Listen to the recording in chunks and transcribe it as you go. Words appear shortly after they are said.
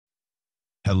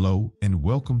Hello and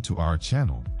welcome to our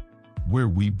channel, where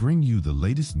we bring you the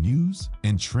latest news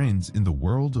and trends in the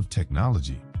world of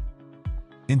technology.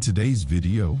 In today's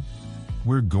video,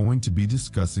 we're going to be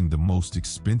discussing the most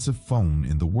expensive phone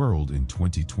in the world in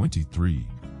 2023.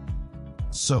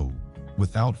 So,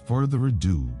 without further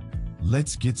ado,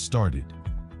 let's get started.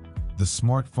 The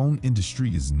smartphone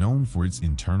industry is known for its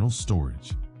internal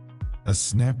storage, a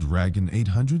Snapdragon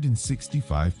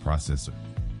 865 processor,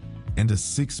 and a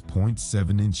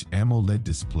 6.7-inch AMOLED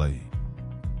display.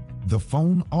 The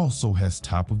phone also has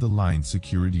top-of-the-line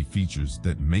security features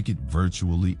that make it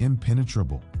virtually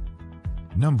impenetrable.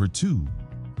 Number 2.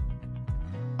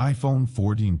 iPhone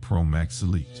 14 Pro Max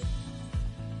Elite.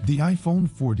 The iPhone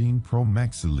 14 Pro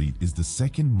Max Elite is the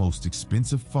second most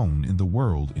expensive phone in the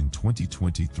world in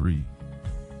 2023,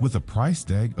 with a price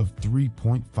tag of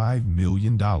 $3.5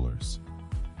 million.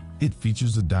 It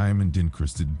features a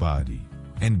diamond-encrusted body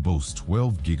and boasts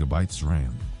 12 GB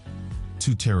RAM,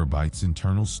 2 TB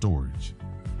internal storage,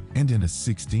 and a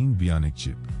 16 Bionic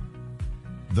chip.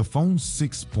 The phone's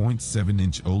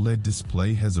 6.7-inch OLED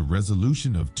display has a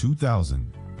resolution of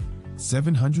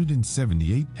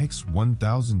 2,778 x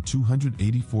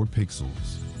 1,284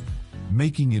 pixels,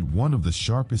 making it one of the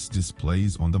sharpest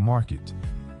displays on the market.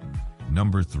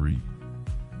 Number 3.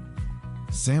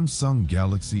 Samsung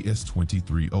Galaxy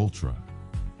S23 Ultra.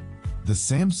 The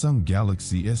Samsung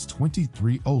Galaxy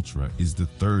S23 Ultra is the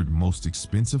third most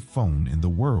expensive phone in the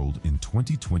world in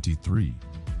 2023,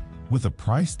 with a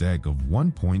price tag of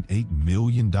 $1.8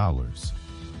 million.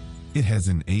 It has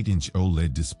an 8-inch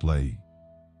OLED display,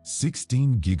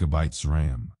 16 GB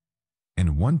RAM,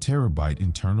 and 1 TB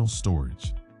internal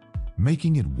storage,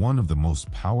 making it one of the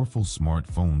most powerful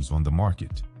smartphones on the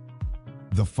market.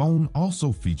 The phone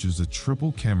also features a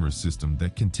triple camera system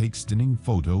that can take stunning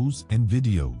photos and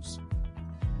videos.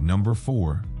 Number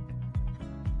 4.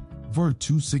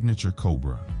 Virtu Signature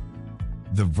Cobra.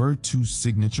 The Virtu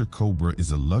Signature Cobra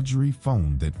is a luxury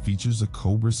phone that features a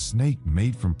cobra snake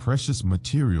made from precious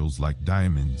materials like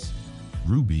diamonds,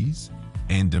 rubies,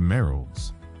 and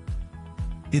emeralds.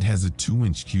 It has a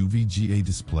 2-inch QVGA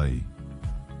display,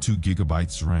 2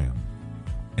 GB RAM,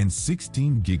 and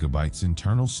 16 GB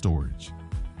internal storage,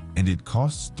 and it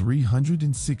costs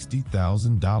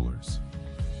 $360,000.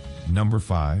 Number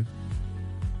 5.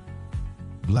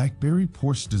 BlackBerry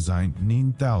Porsche Design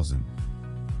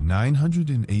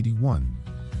 9981.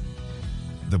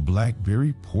 The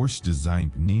BlackBerry Porsche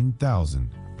Design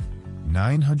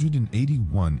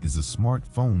 9981 is a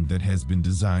smartphone that has been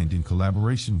designed in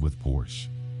collaboration with Porsche.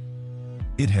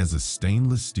 It has a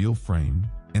stainless steel frame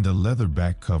and a leather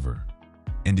back cover,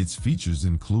 and its features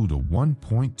include a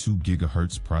 1.2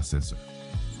 GHz processor,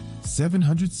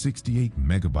 768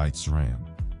 MB RAM,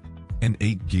 and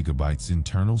 8 GB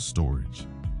internal storage.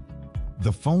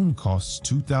 The phone costs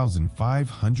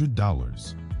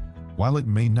 $2,500. While it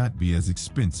may not be as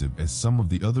expensive as some of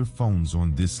the other phones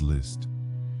on this list,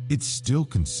 it's still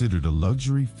considered a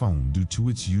luxury phone due to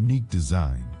its unique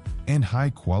design and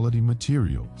high-quality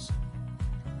materials.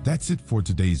 That's it for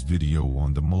today's video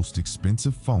on the most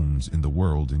expensive phones in the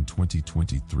world in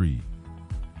 2023.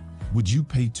 Would you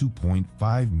pay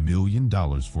 $2.5 million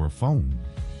for a phone?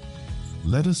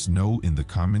 Let us know in the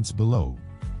comments below.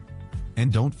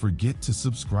 And don't forget to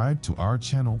subscribe to our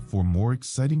channel for more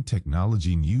exciting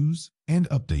technology news and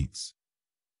updates.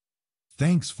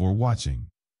 Thanks for watching.